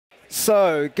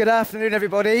So, good afternoon,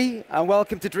 everybody, and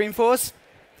welcome to Dreamforce.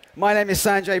 My name is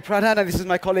Sanjay Pradhan, and this is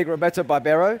my colleague Roberto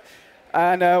Barbero.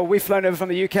 And we've flown over from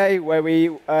the UK, where we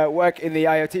work in the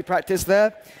IoT practice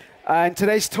there. And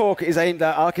today's talk is aimed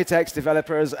at architects,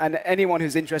 developers, and anyone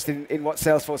who's interested in what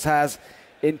Salesforce has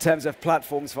in terms of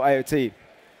platforms for IoT.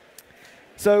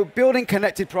 So, building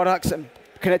connected products and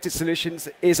connected solutions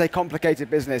is a complicated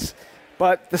business,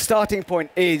 but the starting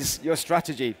point is your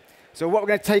strategy. So what we're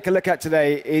going to take a look at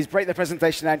today is break the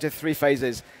presentation down into 3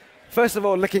 phases. First of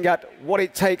all, looking at what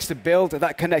it takes to build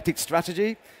that connected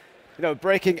strategy,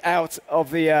 breaking out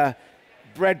of the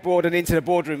breadboard and into the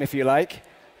boardroom, if you like,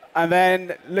 and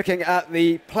then looking at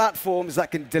the platforms that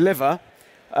can deliver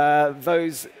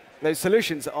those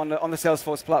solutions on the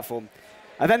Salesforce platform.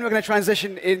 And then we're going to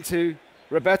transition into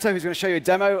Roberto, who's going to show you a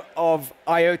demo of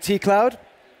IoT Cloud.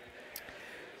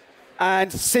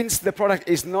 And since the product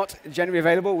is not generally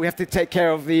available, we have to take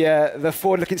care of the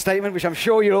forward-looking statement, which I'm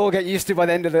sure you'll all get used to by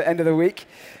the end of the week.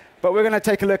 But we're going to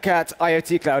take a look at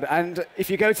IoT Cloud. And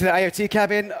if you go to the IoT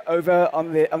cabin over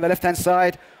on the left-hand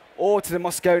side, or to the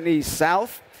Moscone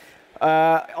south,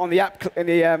 in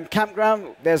the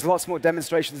campground, there's lots more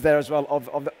demonstrations there as well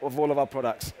of all of our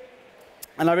products.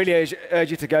 And I really urge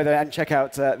you to go there and check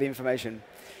out the information.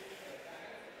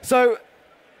 So,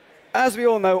 as we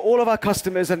all know, all of our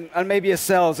customers and maybe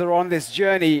yourselves are on this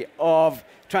journey of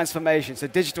transformation, so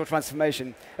digital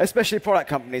transformation, especially product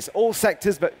companies, all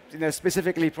sectors, but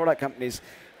specifically product companies,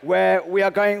 where we are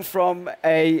going from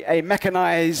a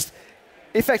mechanized,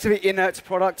 effectively inert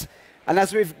product, and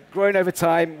as we've grown over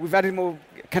time, we've added more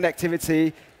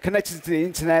connectivity, connected to the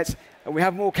internet, and we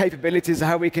have more capabilities of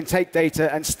how we can take data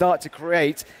and start to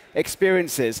create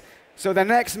experiences. So the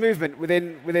next movement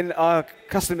within our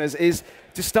customers is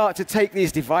to start to take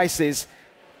these devices,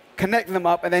 connect them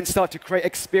up, and then start to create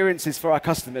experiences for our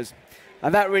customers.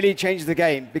 And that really changes the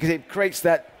game, because it creates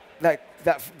that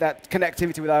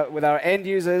connectivity with our end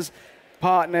users,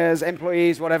 partners,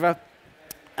 employees, whatever,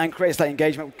 and creates that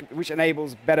engagement, which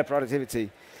enables better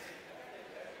productivity.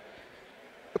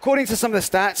 According to some of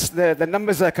the stats, the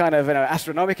numbers are kind of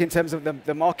astronomical in terms of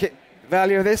the market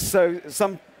value of this. So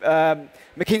some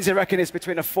McKinsey reckon it's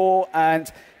between a $4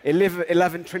 and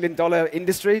 $11 trillion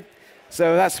industry.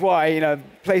 So that's why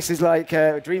places like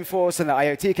Dreamforce and the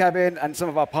IoT Cabin and some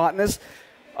of our partners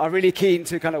are really keen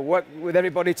to kind of work with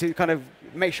everybody to kind of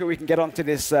make sure we can get onto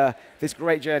this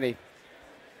great journey.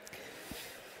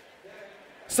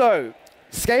 So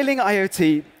scaling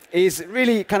IoT is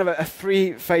really kind of a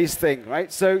 3-phase thing,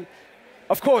 right? So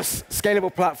of course,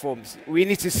 scalable platforms. We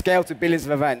need to scale to billions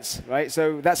of events, right?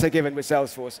 So that's a given with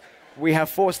Salesforce. We have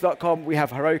Force.com, we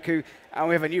have Heroku, and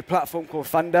we have a new platform called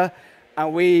Thunder,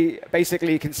 and we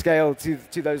basically can scale to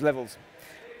those levels.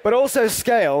 But also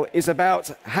scale is about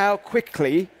how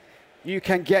quickly you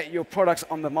can get your products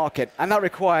on the market, and that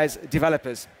requires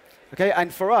developers. Okay?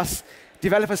 And for us,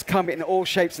 developers come in all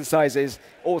shapes and sizes,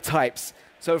 all types.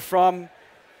 So from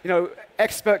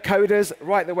expert coders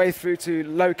right the way through to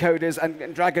low coders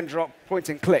and drag and drop, point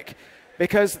and click.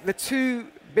 Because the 2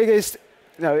 biggest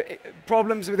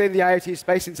problems within the IoT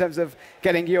space in terms of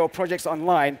getting your projects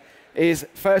online is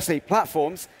firstly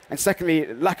platforms, and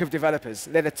secondly lack of developers.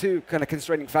 They're the 2 kind of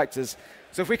constraining factors.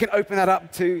 So if we can open that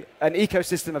up to an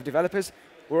ecosystem of developers,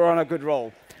 we're on a good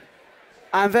roll.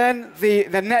 And then the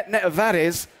net of that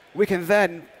is we can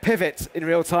then pivot in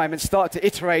real time and start to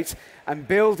iterate and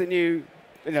build new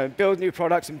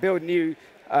products and build new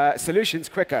solutions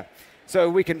quicker. So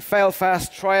we can fail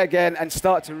fast, try again, and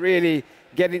start to really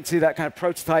get into that kind of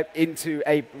prototype into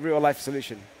a real-life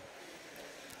solution.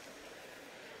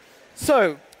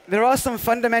 So there are some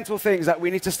fundamental things that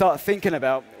we need to start thinking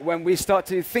about when we start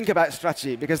to think about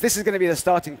strategy, because this is going to be the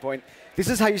starting point. This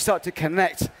is how you start to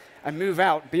connect and move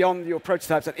out beyond your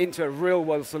prototypes and into a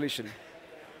real-world solution.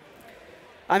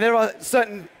 And there are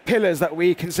certain pillars that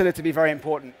we consider to be very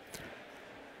important.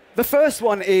 The first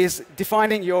one is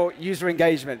defining your user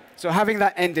engagement. So having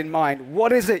that end in mind.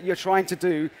 What is it you're trying to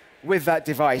do with that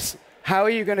device? How are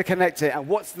you going to connect it? And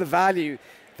what's the value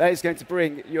that it's going to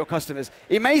bring your customers?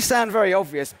 It may sound very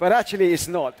obvious, but actually it's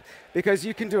not. Because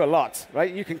you can do a lot,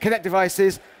 right? You can connect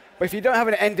devices, but if you don't have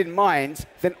an end in mind,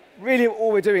 then really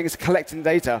all we're doing is collecting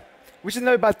data, which is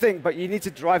no bad thing, but you need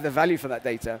to drive the value for that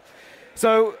data.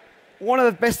 So one of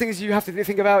the best things you have to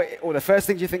think about, or the first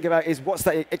things you think about, is what's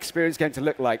that experience going to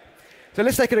look like? So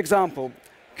let's take an example.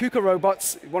 KUKA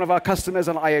Robots, one of our customers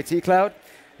on IoT Cloud,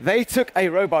 they took a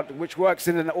robot which works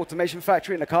in an automation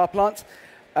factory in a car plant,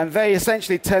 and they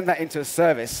essentially turned that into a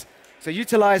service. So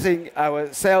utilizing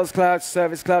our Sales Cloud,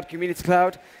 Service Cloud, Community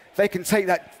Cloud, they can take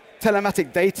that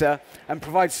telematic data and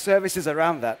provide services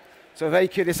around that. So they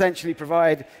could essentially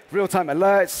provide real-time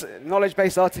alerts,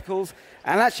 knowledge-based articles,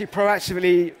 and actually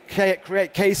proactively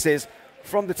create cases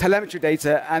from the telemetry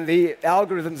data and the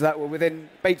algorithms that were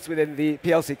baked within the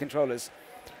PLC controllers.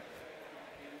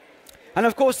 And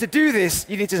of course, to do this,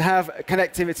 you need to have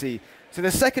connectivity. So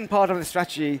the second part of the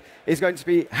strategy is going to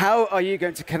be, how are you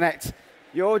going to connect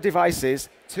your devices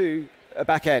to a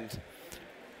back end?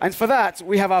 And for that,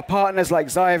 we have our partners like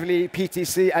Xively,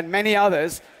 PTC, and many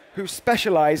others who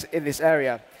specialize in this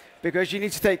area. Because you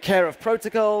need to take care of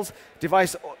protocols,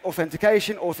 device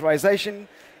authentication, authorization,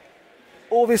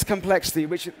 all this complexity,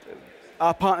 which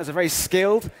our partners are very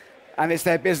skilled, and it's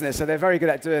their business, so they're very good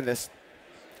at doing this.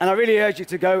 And I really urge you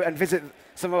to go and visit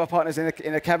some of our partners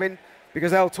in the cabin,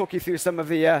 because they'll talk you through some of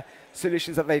the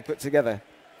solutions that they've put together.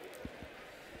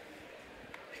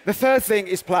 The third thing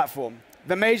is platform.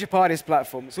 The major part is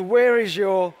platform. So where is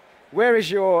your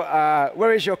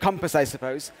compass, I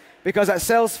suppose? Because at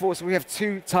Salesforce, we have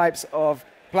two types of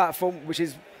platform, which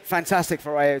is fantastic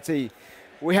for IoT.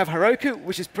 We have Heroku,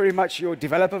 which is pretty much your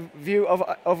developer view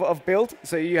of build.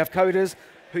 So you have coders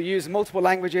who use multiple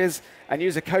languages and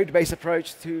use a code-based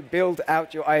approach to build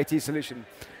out your IoT solution.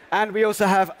 And we also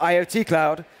have IoT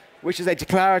Cloud, which is a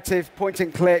declarative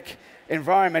point-and-click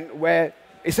environment where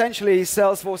essentially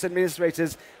Salesforce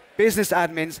administrators, business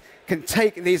admins can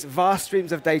take these vast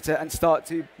streams of data and start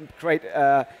to create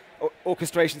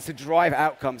orchestrations to drive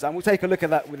outcomes. And we'll take a look at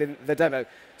that within the demo.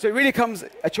 So it really comes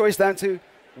a choice down to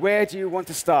where do you want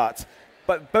to start.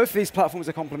 But both of these platforms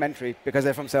are complementary because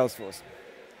they're from Salesforce.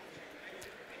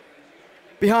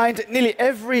 Behind nearly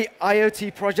every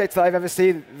IoT project that I've ever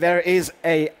seen, there is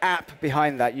an app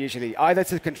behind that usually, either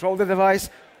to control the device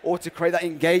or to create that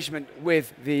engagement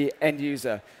with the end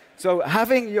user. So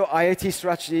having your IoT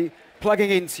strategy plugging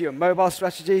into your mobile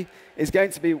strategy is going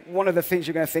to be one of the things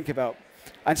you're going to think about,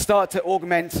 and start to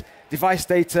augment device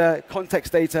data,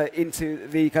 context data into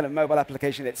the kind of mobile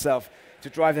application itself to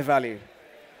drive the value.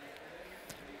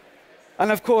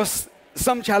 And of course,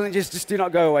 some challenges just do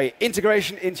not go away.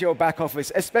 Integration into your back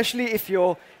office, especially if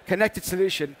your connected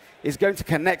solution is going to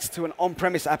connect to an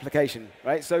on-premise application,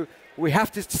 right? So we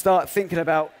have to start thinking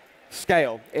about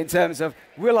scale in terms of,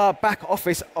 will our back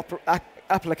office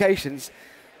applications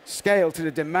scale to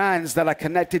the demands that are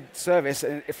connected service,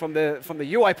 and from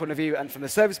the UI point of view and from the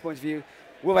service point of view,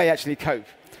 will they actually cope?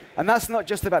 And that's not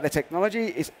just about the technology,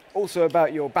 it's also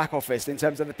about your back office in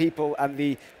terms of the people and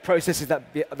the processes that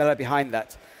are behind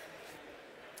that.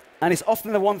 And it's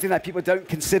often the one thing that people don't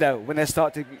consider when they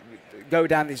start to go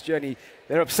down this journey.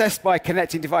 They're obsessed by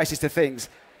connecting devices to things,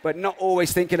 but not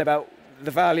always thinking about the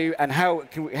value and how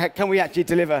can we actually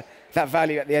deliver that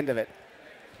value at the end of it.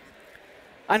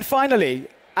 And finally,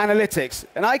 analytics.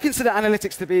 And I consider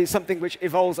analytics to be something which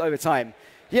evolves over time.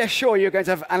 Yeah, sure, you're going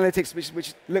to have analytics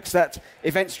which looks at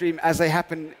event stream as they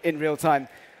happen in real time.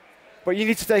 But you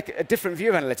need to take a different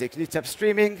view of analytics. You need to have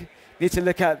streaming. You need to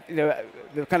look at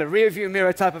the kind of rear view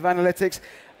mirror type of analytics,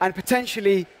 and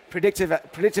potentially predictive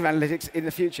analytics in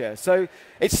the future. So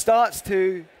it starts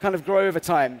to kind of grow over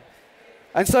time.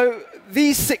 And so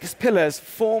these 6 pillars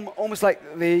form almost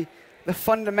like the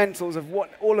fundamentals of what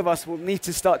all of us will need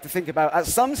to start to think about at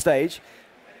some stage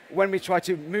when we try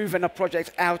to move a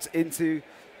project out into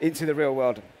the real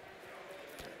world.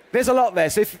 There's a lot there.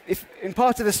 So if in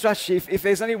part of the strategy, if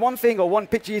there's only one thing or one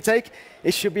picture you take,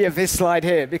 it should be of this slide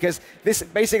here, because this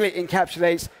basically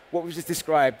encapsulates what we just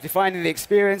described: defining the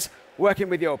experience, working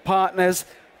with your partners,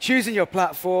 choosing your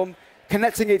platform,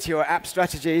 connecting it to your app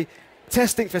strategy,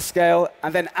 testing for scale,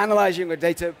 and then analyzing your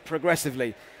data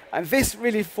progressively. And this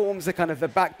really forms the kind of the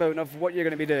backbone of what you're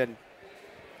going to be doing.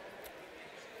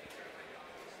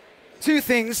 2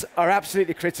 things are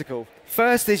absolutely critical.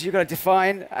 First is you've got to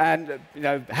define and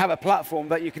have a platform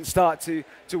that you can start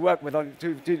to work with on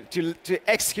to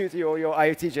execute your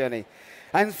IoT journey.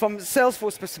 And from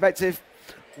Salesforce perspective,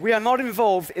 we are not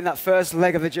involved in that first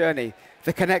leg of the journey,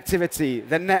 the connectivity,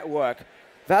 the network.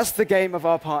 That's the game of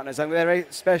our partners, and they're very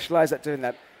specialized at doing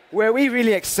that. Where we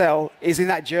really excel is in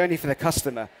that journey for the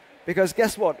customer. Because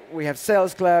guess what? We have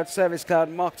Sales Cloud, Service Cloud,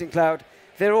 Marketing Cloud.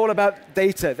 They're all about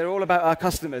data. They're all about our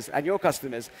customers and your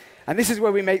customers. And this is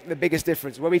where we make the biggest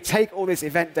difference, where we take all this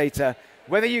event data,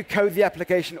 whether you code the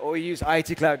application or you use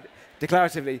IoT Cloud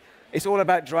declaratively, it's all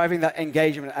about driving that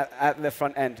engagement at the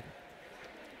front end.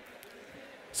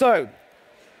 So,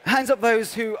 hands up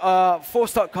those who are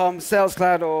Force.com, Sales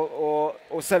Cloud, or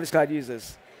Service Cloud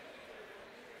users.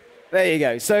 There you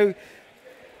go. So,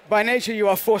 by nature, you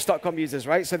are Force.com users,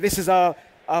 right? So this is our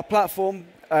platform,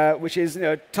 which is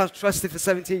trusted for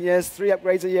 17 years, 3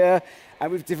 upgrades a year,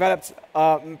 and we've developed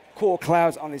our core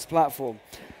clouds on this platform.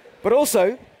 But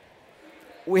also,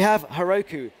 we have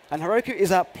Heroku. And Heroku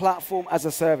is our platform as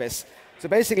a service. So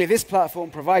basically, this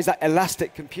platform provides that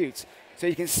elastic compute. So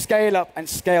you can scale up and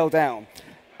scale down.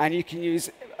 And you can use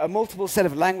a multiple set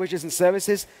of languages and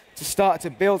services to start to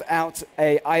build out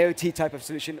a IoT type of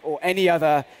solution or any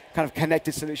other kind of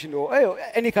connected solution or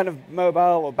any kind of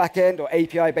mobile or backend or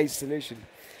API-based solution.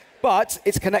 But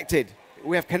it's connected.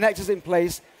 We have connectors in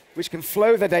place which can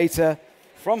flow the data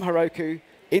from Heroku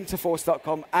into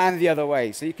Force.com and the other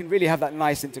way. So you can really have that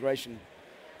nice integration.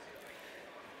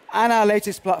 And our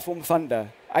latest platform,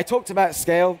 Thunder. I talked about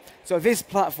scale. So this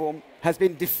platform has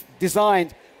been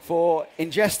designed for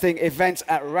ingesting events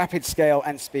at rapid scale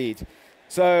and speed.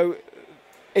 So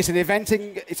it's an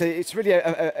eventing, it's really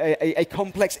a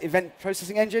complex event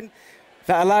processing engine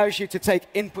that allows you to take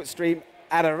input stream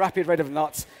at a rapid rate of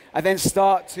knots and then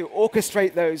start to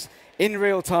orchestrate those in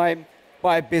real time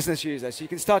by a business user. So you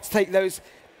can start to take those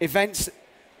events,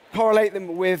 correlate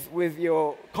them with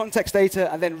your context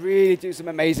data, and then really do some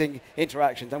amazing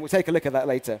interactions. And we'll take a look at that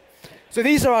later. So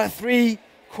these are our 3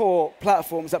 core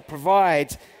platforms that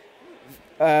provide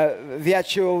the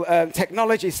actual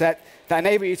technology set that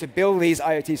enable you to build these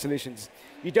IoT solutions.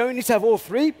 You don't need to have all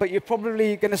 3, but you're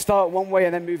probably going to start one way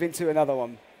and then move into another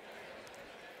one.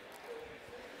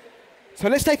 So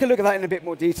let's take a look at that in a bit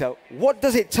more detail. What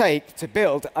does it take to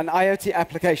build an IoT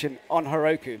application on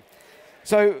Heroku?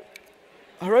 So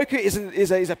Heroku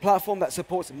is a platform that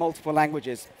supports multiple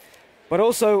languages. But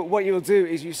also what you'll do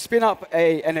is you spin up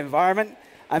an environment,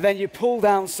 and then you pull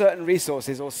down certain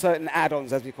resources or certain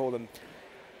add-ons, as we call them.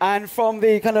 And from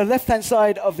the kind of left-hand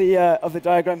side of the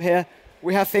diagram here,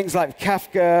 we have things like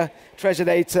Kafka, treasure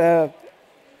data,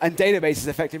 and databases,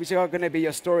 effectively, which are going to be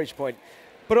your storage point.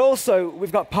 But also,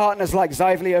 we've got partners like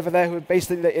Xively over there who are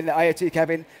based in the IoT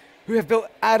cabin, who have built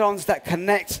add-ons that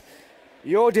connect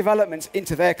your developments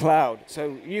into their cloud.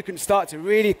 So you can start to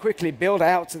really quickly build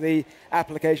out the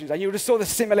applications. And you just saw the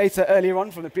simulator earlier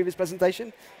on from the previous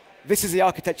presentation. This is the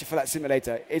architecture for that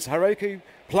simulator. It's Heroku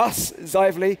plus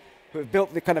Xively, who have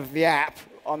built the app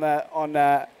on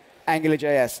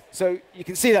AngularJS. So you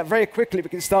can see that very quickly we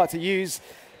can start to use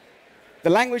the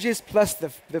languages plus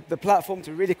the platform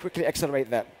to really quickly accelerate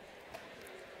that.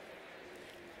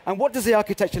 And what does the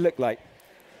architecture look like?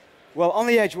 Well, on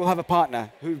the edge, we'll have a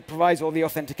partner who provides all the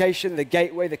authentication, the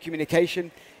gateway, the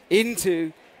communication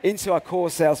into our core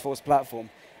Salesforce platform.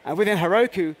 And within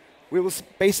Heroku, we will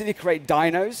basically create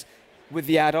dynos with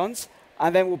the add-ons,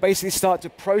 and then we'll basically start to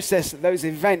process those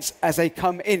events as they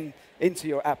come into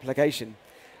your application.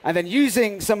 And then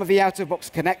using some of the out-of-box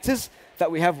connectors that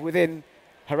we have within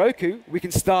Heroku, we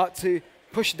can start to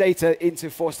push data into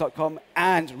Force.com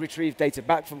and retrieve data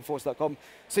back from Force.com.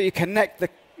 So you connect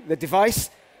the device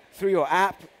through your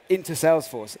app into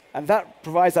Salesforce. And that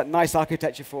provides that nice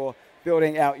architecture for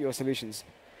building out your solutions.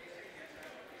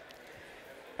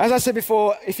 As I said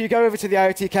before, if you go over to the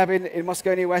IoT cabin in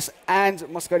Moscone West and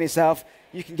Moscone South,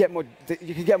 you can get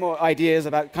more ideas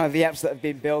about kind of the apps that have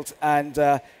been built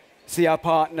and see our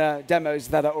partner demos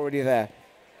that are already there.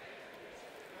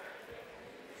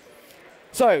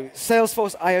 So,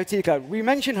 Salesforce IoT Cloud. We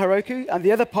mentioned Heroku, and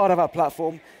the other part of our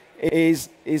platform is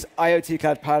IoT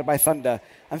Cloud powered by Thunder.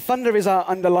 And Thunder is our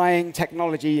underlying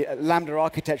technology, Lambda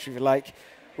architecture, if you like,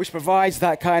 which provides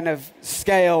that kind of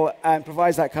scale and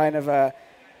provides that kind of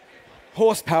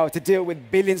horsepower to deal with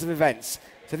billions of events.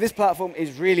 So this platform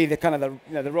is really the kind of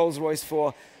the Rolls-Royce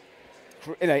for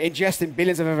ingesting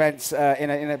billions of events in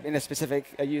a specific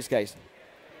use case.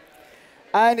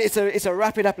 And it's a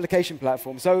rapid application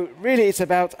platform. So really, it's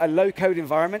about a low-code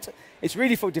environment. It's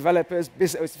really for developers,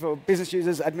 for business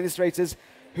users, administrators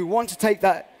who want to take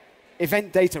that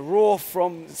event data raw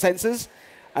from sensors,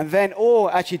 and then,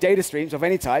 or actually data streams of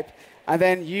any type, and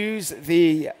then use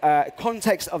the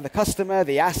context of the customer,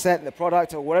 the asset, the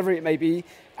product, or whatever it may be,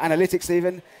 analytics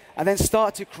even, and then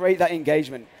start to create that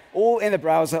engagement, all in the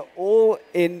browser, all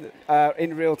in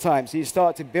real time. So you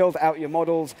start to build out your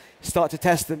models, start to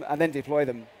test them, and then deploy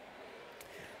them.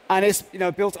 And it's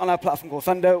built on our platform called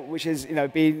Thunder, which is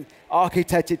been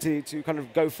architected to kind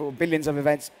of go for billions of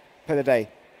events per day.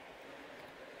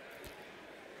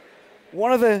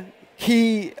 One of the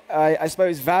key, I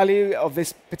suppose, value of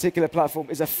this particular platform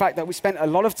is the fact that we spent a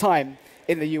lot of time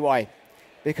in the UI,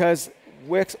 because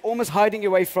we're almost hiding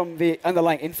away from the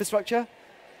underlying infrastructure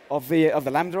of the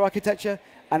Lambda architecture,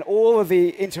 and all of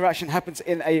the interaction happens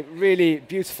in a really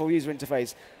beautiful user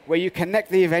interface, where you connect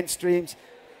the event streams,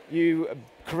 you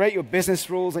create your business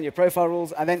rules and your profile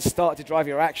rules, and then start to drive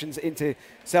your actions into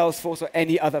Salesforce or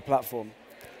any other platform.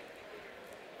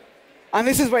 And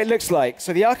this is what it looks like.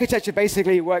 So the architecture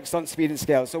basically works on speed and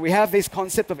scale. So we have this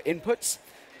concept of inputs.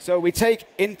 So we take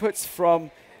inputs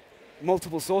from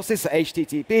multiple sources, so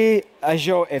HTTP,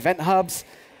 Azure Event Hubs,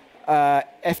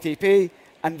 FTP,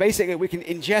 and basically we can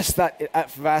ingest that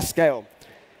at vast scale.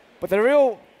 But the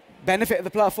real benefit of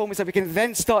the platform is that we can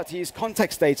then start to use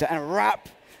context data and wrap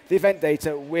the event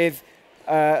data with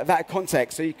that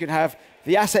context. So you can have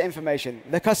the asset information,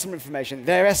 the customer information,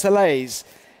 their SLAs,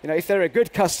 if they're a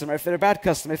good customer, if they're a bad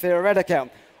customer, if they're a red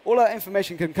account, all that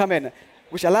information can come in,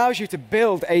 which allows you to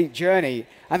build a journey.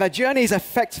 And that journey is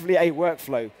effectively a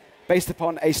workflow based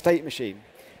upon a state machine,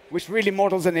 which really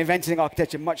models an eventing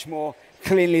architecture much more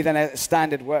cleanly than a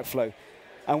standard workflow.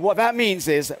 And what that means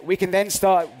is we can then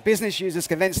business users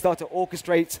can then start to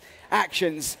orchestrate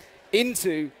actions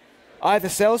into either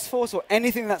Salesforce or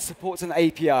anything that supports an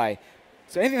API.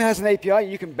 So anything that has an API,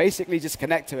 you can basically just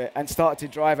connect to it and start to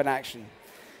drive an action.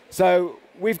 So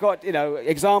we've got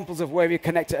examples of where we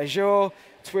connect to Azure,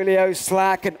 Twilio,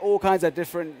 Slack, and all kinds of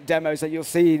different demos that you'll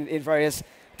see in various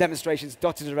demonstrations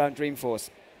dotted around Dreamforce.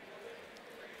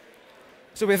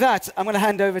 So with that, I'm going to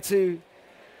hand over to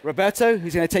Roberto,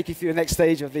 who's going to take you through the next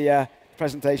stage of the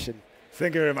presentation.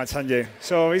 Thank you very much, Sanjay.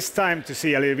 So it's time to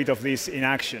see a little bit of this in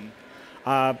action.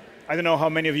 I don't know how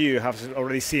many of you have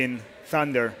already seen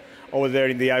Thunder over there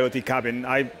in the IoT cabin.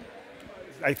 I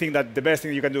think that the best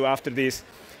thing you can do after this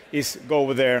is go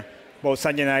over there. Both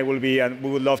Sanjay and I will be, and we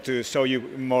would love to show you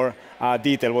in more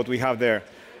detail what we have there.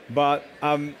 But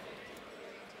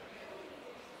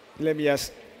let me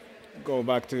just go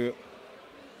back to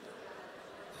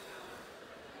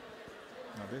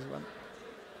this one.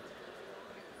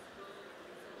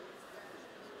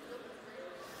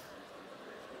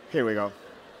 Here we go.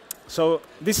 So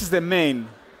this is the main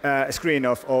screen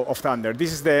of Thunder.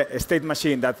 This is the state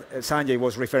machine that Sanjay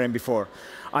was referring before.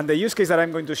 And the use case that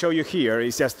I'm going to show you here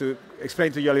is just to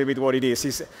explain to you a little bit what it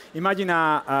is imagine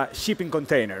a shipping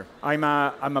container. I'm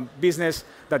a business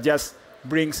that just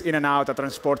brings in and out and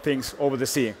transport things over the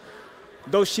sea.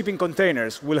 Those shipping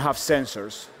containers will have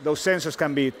sensors. Those sensors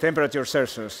can be temperature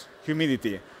sensors,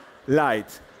 humidity,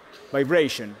 light,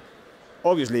 vibration,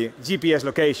 obviously GPS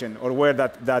location or where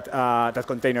that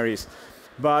container is.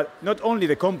 But not only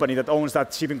the company that owns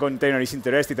that shipping container is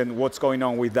interested in what's going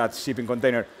on with that shipping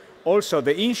container, also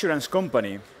the insurance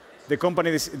company, the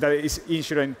company that is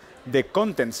insuring the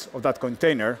contents of that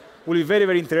container, will be very,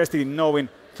 very interested in knowing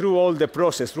through all the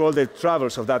process, through all the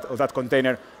travels of that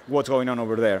container, what's going on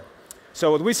over there.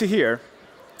 So what we see here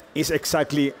is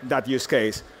exactly that use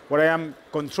case, where I am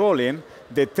controlling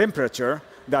the temperature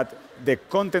that the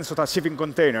contents of that shipping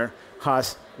container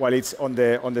has while it's on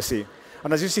the sea.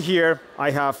 And as you see here,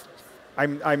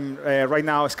 I'm right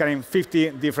now scanning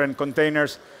 50 different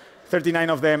containers. 39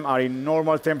 of them are in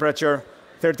normal temperature.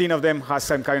 13 of them has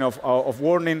some kind of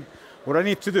warning. What I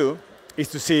need to do is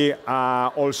to see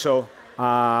also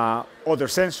other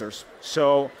sensors.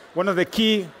 So one of the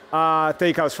key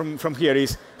takeouts from here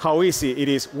is how easy it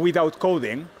is without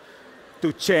coding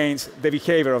to change the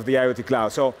behavior of the IoT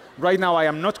cloud. So right now I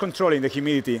am not controlling the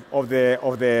humidity of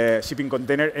the shipping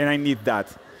container, and I need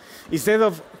that. Instead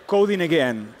of coding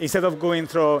again, instead of going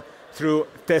through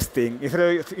testing,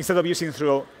 instead of using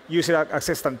through user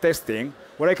acceptance testing,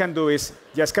 what I can do is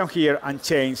just come here and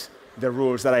change the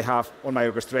rules that I have on my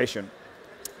orchestration.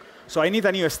 So I need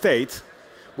a new state,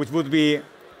 which would be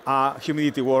a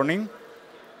humidity warning.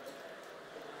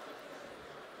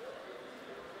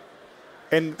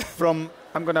 And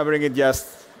I'm going to bring it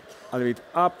just a little bit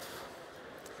up.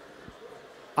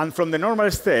 And from the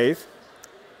normal state,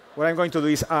 what I'm going to do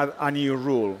is add a new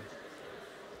rule.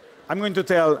 I'm going to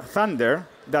tell Thunder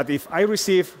that if I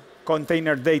receive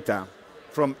container data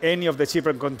from any of the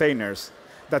shipping containers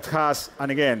that has,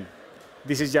 and again,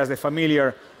 this is just the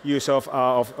familiar use of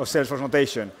Salesforce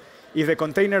notation. If the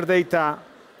container data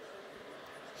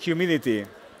humidity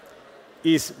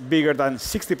is bigger than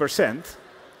 60%,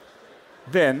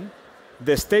 then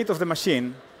the state of the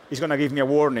machine is going to give me a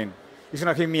warning. It's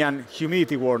going to give me a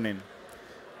humidity warning.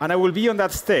 And I will be on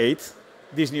that state,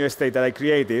 this new state that I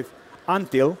created,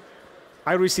 until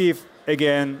I receive,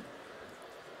 again,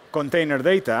 container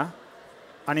data.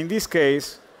 And in this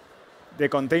case, the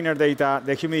container data,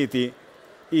 the humidity,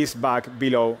 is back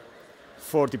below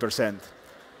 40%.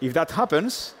 If that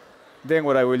happens, then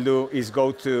what I will do is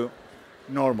go to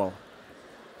normal.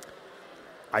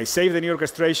 I save the new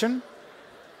orchestration.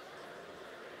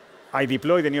 I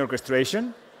deploy the new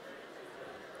orchestration.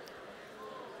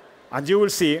 And you will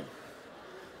see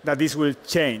that this will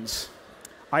change.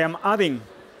 I am adding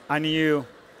a new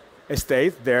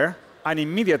state there, and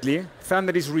immediately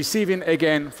Thunder is receiving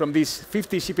again from these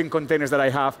 50 shipping containers that I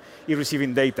have, is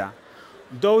receiving data.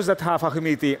 Those that have a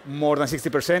humidity more than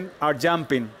 60% are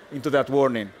jumping into that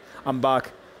warning and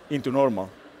back into normal.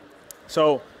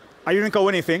 So I didn't code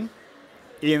anything.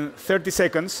 In 30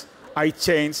 seconds, I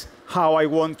change how I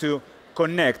want to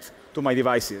connect to my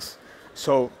devices.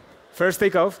 So first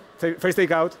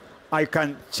takeout, I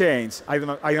can change.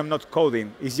 I am not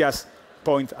coding. It's just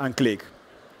point and click.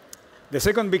 The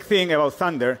second big thing about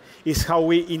Thunder is how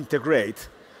we integrate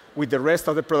with the rest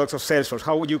of the products of Salesforce,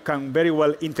 how you can very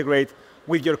well integrate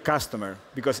with your customer.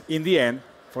 Because in the end,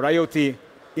 for IoT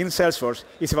in Salesforce,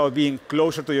 it's about being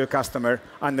closer to your customer,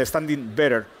 understanding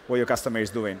better what your customer is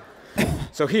doing.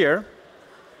 So here,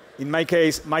 in my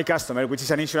case, my customer, which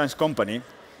is an insurance company,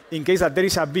 in case that there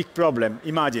is a big problem,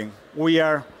 imagine we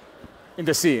are in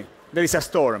the sea, there is a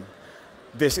storm,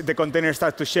 the containers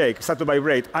start to shake, start to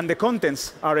vibrate, and the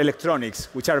contents are electronics,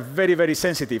 which are very, very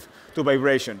sensitive to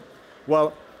vibration.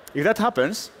 Well, if that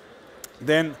happens,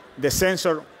 then the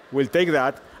sensor will take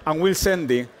that and will send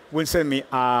me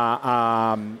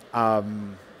a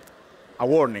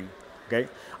warning. Okay?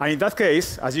 And in that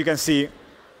case, as you can see,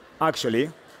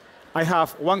 actually, I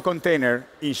have one container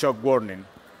in shock warning.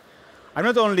 I'm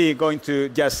not only going to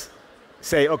just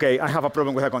say, OK, I have a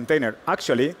problem with a container.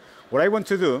 Actually, what I want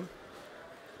to do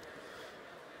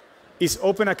is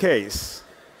open a case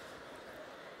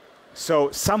so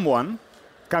someone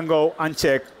can go and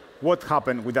check what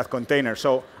happened with that container.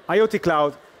 So IoT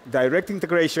Cloud, direct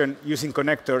integration using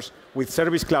connectors with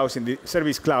Service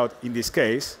Cloud in this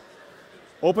case,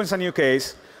 opens a new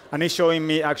case, and is showing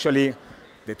me actually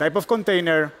the type of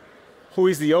container, who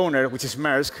is the owner, which is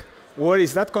Maersk, where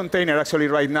is that container actually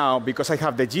right now, because I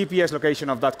have the GPS location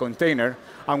of that container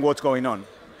and what's going on.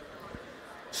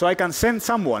 So I can send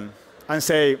someone and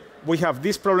say, we have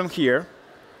this problem here.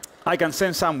 I can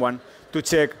send someone to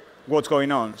check what's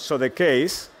going on. So the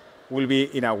case will be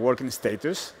in a working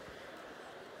status.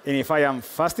 And if I am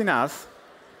fast enough,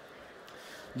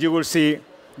 you will see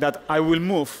that I will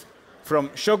move from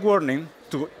shock warning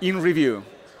to in review.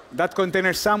 That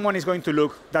container, someone is going to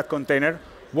look that container.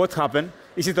 What happened?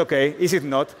 Is it OK? Is it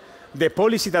not? The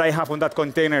policy that I have on that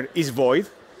container is void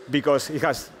because it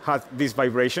has had these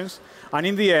vibrations. And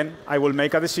in the end, I will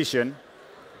make a decision.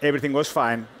 Everything was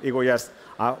fine. It was just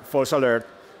a false alert.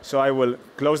 So I will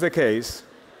close the case.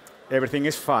 Everything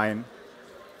is fine.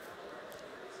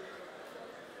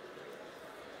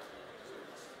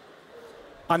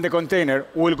 And the container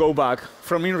will go back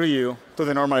from in review to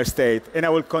the normal state. And I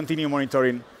will continue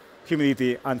monitoring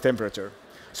humidity and temperature.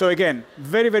 So again,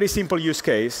 very, very simple use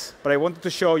case. But I wanted to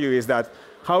show you is that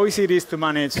how easy it is to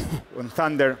manage on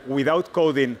Thunder without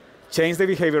coding, change the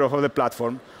behavior of the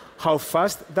platform, how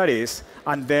fast that is,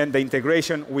 and then the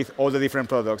integration with all the different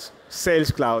products,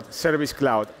 Sales Cloud, Service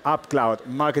Cloud, App Cloud,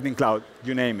 Marketing Cloud,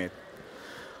 you name it.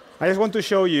 I just want to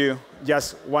show you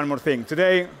just one more thing.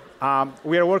 Today,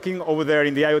 we are working over there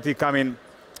in the IoT coming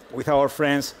with our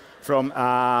friends from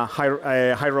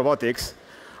High Robotics.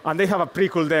 And they have a pretty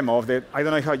cool demo of the, I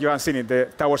don't know if you have seen it, the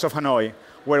Towers of Hanoi,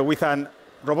 where with an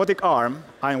robotic arm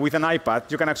and with an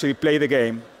iPad, you can actually play the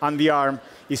game, and the arm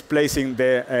is placing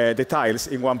the tiles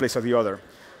in one place or the other.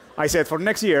 I said, for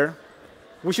next year,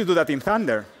 we should do that in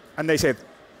Thunder. And they said,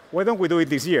 why don't we do it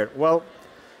this year? Well,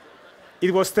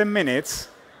 it was 10 minutes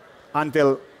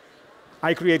until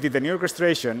I created the new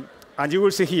orchestration. And you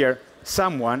will see here,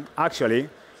 someone actually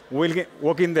will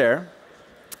walk in there.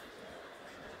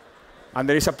 And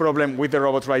there is a problem with the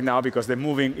robot right now because the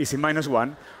moving is in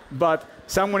 -1. But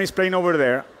someone is playing over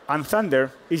there, and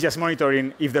Thunder is just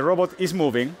monitoring if the robot is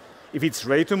moving, if it's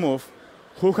ready to move,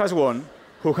 who has won,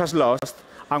 who has lost.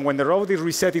 And when the robot is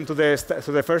resetting to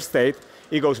the first state,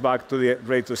 it goes back to the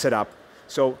ready to set up.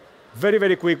 So very,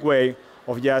 very quick way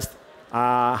of just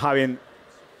having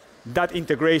that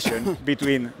integration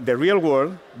between the real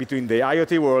world, between the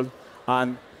IoT world,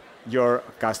 and your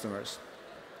customers.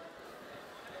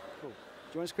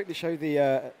 Do you want to quickly show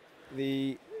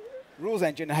the rules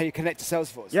engine and how you connect to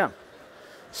Salesforce? Yeah.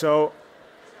 So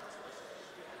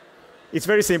it's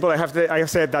very simple. I have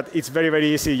said that it's very, very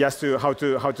easy just to how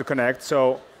to connect.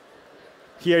 So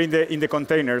here in the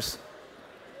containers,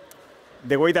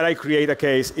 the way that I create a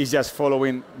case is just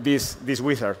following this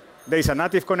wizard. There is a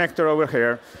native connector over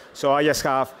here. So I just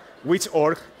have which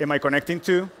org am I connecting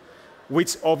to,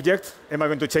 which object am I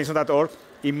going to change on that org.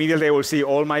 Immediately I will see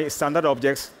all my standard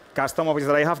objects, custom objects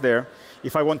that I have there,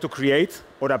 if I want to create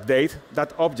or update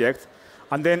that object,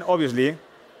 and then obviously,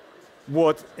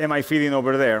 what am I feeding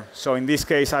over there? So in this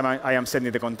case, I am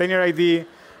sending the container ID,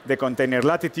 the container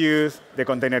latitude, the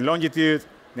container longitude,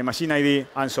 the machine ID,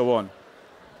 and so on.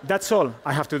 That's all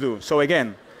I have to do. So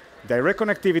again, direct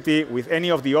connectivity with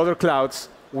any of the other clouds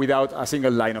without a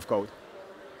single line of code.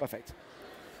 Perfect.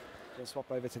 We'll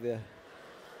swap over to the...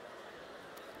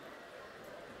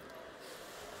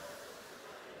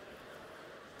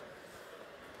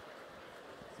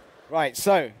 Right,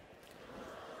 so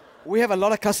we have a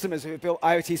lot of customers who have built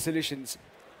IoT solutions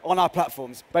on our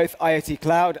platforms, both IoT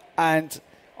Cloud and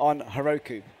on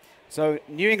Heroku. So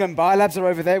New England Biolabs are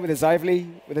over there with the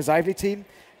Zively team,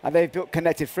 and they've built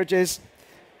connected fridges.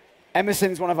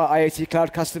 Emerson's one of our IoT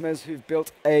Cloud customers who've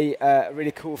built a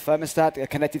really cool thermostat, a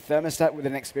connected thermostat with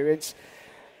an experience.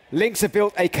 Lynx have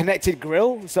built a connected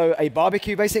grill, so a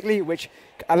barbecue basically, which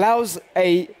allows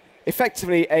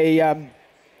effectively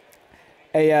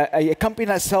a company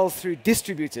that sells through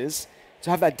distributors to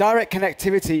have that direct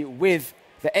connectivity with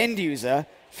the end user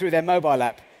through their mobile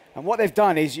app. And what they've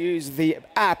done is use the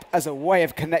app as a way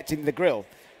of connecting the grill.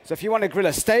 So if you want to grill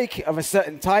a steak of a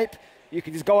certain type, you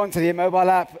can just go onto the mobile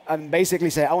app and basically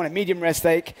say, I want a medium rare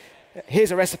steak.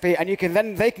 Here's a recipe, and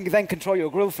they can then control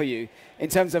your grill for you in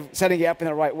terms of setting it up in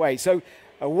the right way. So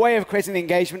a way of creating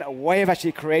engagement, a way of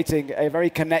actually creating a very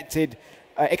connected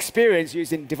experience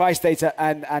using device data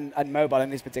and mobile in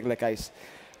this particular case.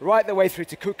 Right the way through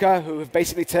to KUKA, who have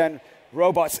basically turned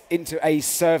robots into a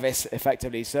service,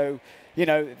 effectively. So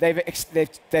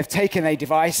they've taken a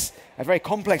device, a very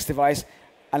complex device,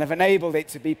 and have enabled it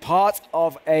to be part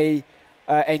of a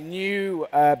new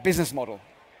business model.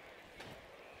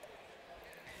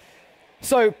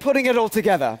 So putting it all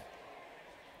together,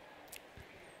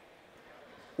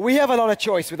 we have a lot of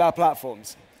choice with our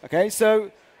platforms. Okay,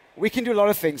 so we can do a lot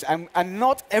of things, and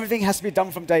not everything has to be done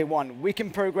from day one. We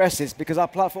can progress this because our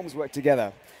platforms work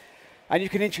together, and you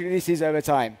can introduce these over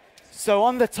time. So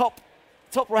on the top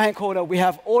right-hand corner, we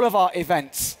have all of our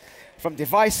events, from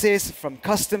devices, from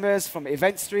customers, from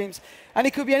event streams, and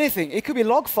it could be anything. It could be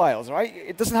log files, right?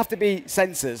 It doesn't have to be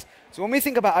sensors. So when we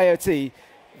think about IoT,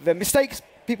 the mistakes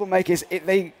people make is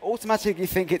they automatically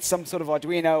think it's some sort of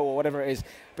Arduino or whatever it is.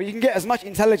 But you can get as much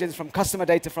intelligence from customer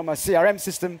data from a CRM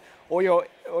system or your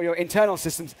internal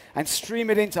systems and stream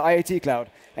it into IoT Cloud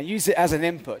and use it as an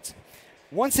input.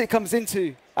 Once it comes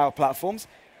into our platforms,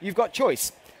 you've got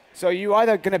choice. So you're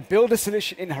either going to build a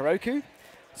solution in Heroku,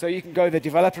 so you can go the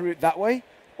developer route that way,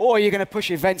 or you're going to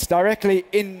push events directly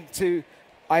into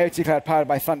IoT Cloud powered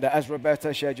by Thunder, as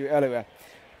Roberto showed you earlier.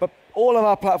 But all of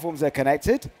our platforms are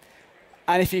connected.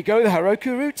 And if you go the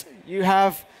Heroku route, you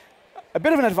have a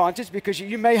bit of an advantage because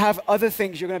you may have other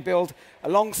things you're going to build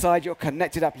alongside your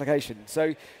connected application.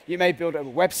 So you may build a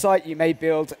website, you may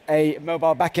build a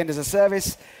mobile backend as a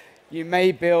service, you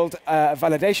may build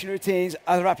validation routines,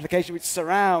 other applications which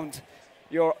surround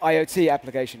your IoT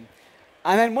application.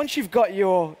 And then once you've got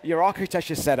your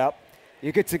architecture set up,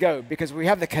 you're good to go because we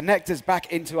have the connectors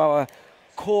back into our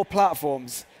core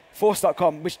platforms,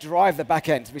 Force.com, which drive the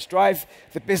backend, which drive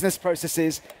the business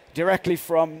processes directly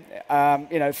from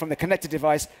the connected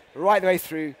device right the way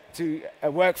through to a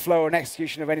workflow or an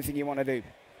execution of anything you want to do.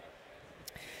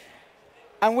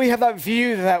 And we have that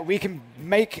view that we can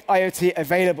make IoT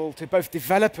available to both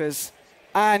developers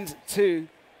and to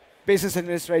business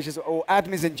administrators or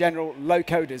admins in general, low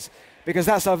coders, because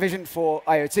that's our vision for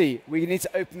IoT. We need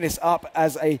to open this up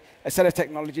as a set of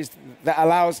technologies that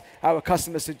allows our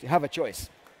customers to have a choice.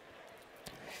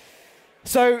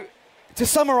 So to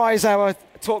summarize our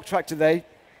talk track today,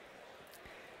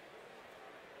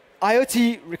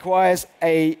 IoT requires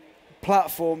a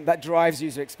platform that drives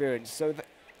user experience. So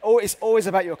it's always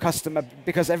about your customer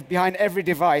because behind every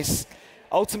device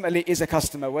ultimately is a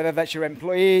customer, whether that's your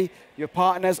employee, your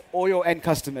partners, or your end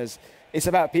customers. It's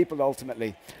about people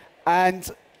ultimately. And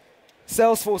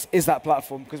Salesforce is that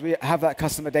platform because we have that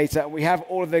customer data and we have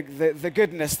all of the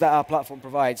goodness that our platform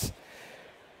provides.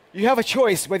 You have a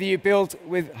choice whether you build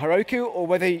with Heroku or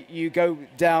whether you go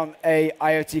down a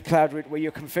IoT Cloud route where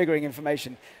you're configuring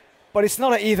information. But it's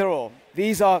not an either or.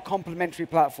 These are complementary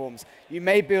platforms. You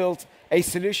may build a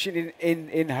solution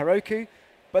in Heroku,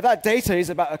 but that data is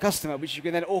about a customer, which you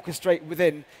can then orchestrate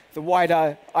within the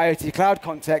wider IoT Cloud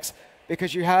context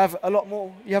because you have a lot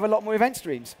more event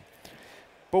streams.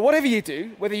 But whatever you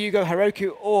do, whether you go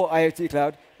Heroku or IoT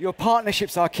Cloud, your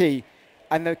partnerships are key.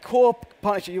 And the core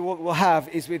partnership you will have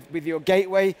is with your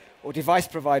gateway or device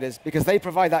providers because they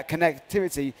provide that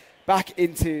connectivity back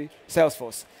into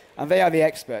Salesforce. And they are the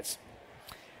experts.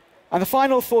 And the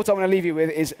final thought I want to leave you with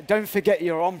is don't forget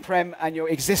your on-prem and your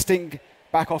existing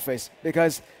back office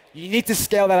because you need to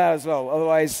scale that out as well.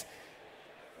 Otherwise,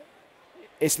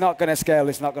 it's not going to scale.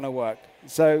 It's not going to work.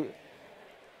 So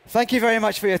thank you very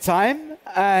much for your time.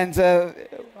 And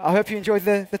I hope you enjoyed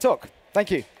the talk.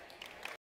 Thank you.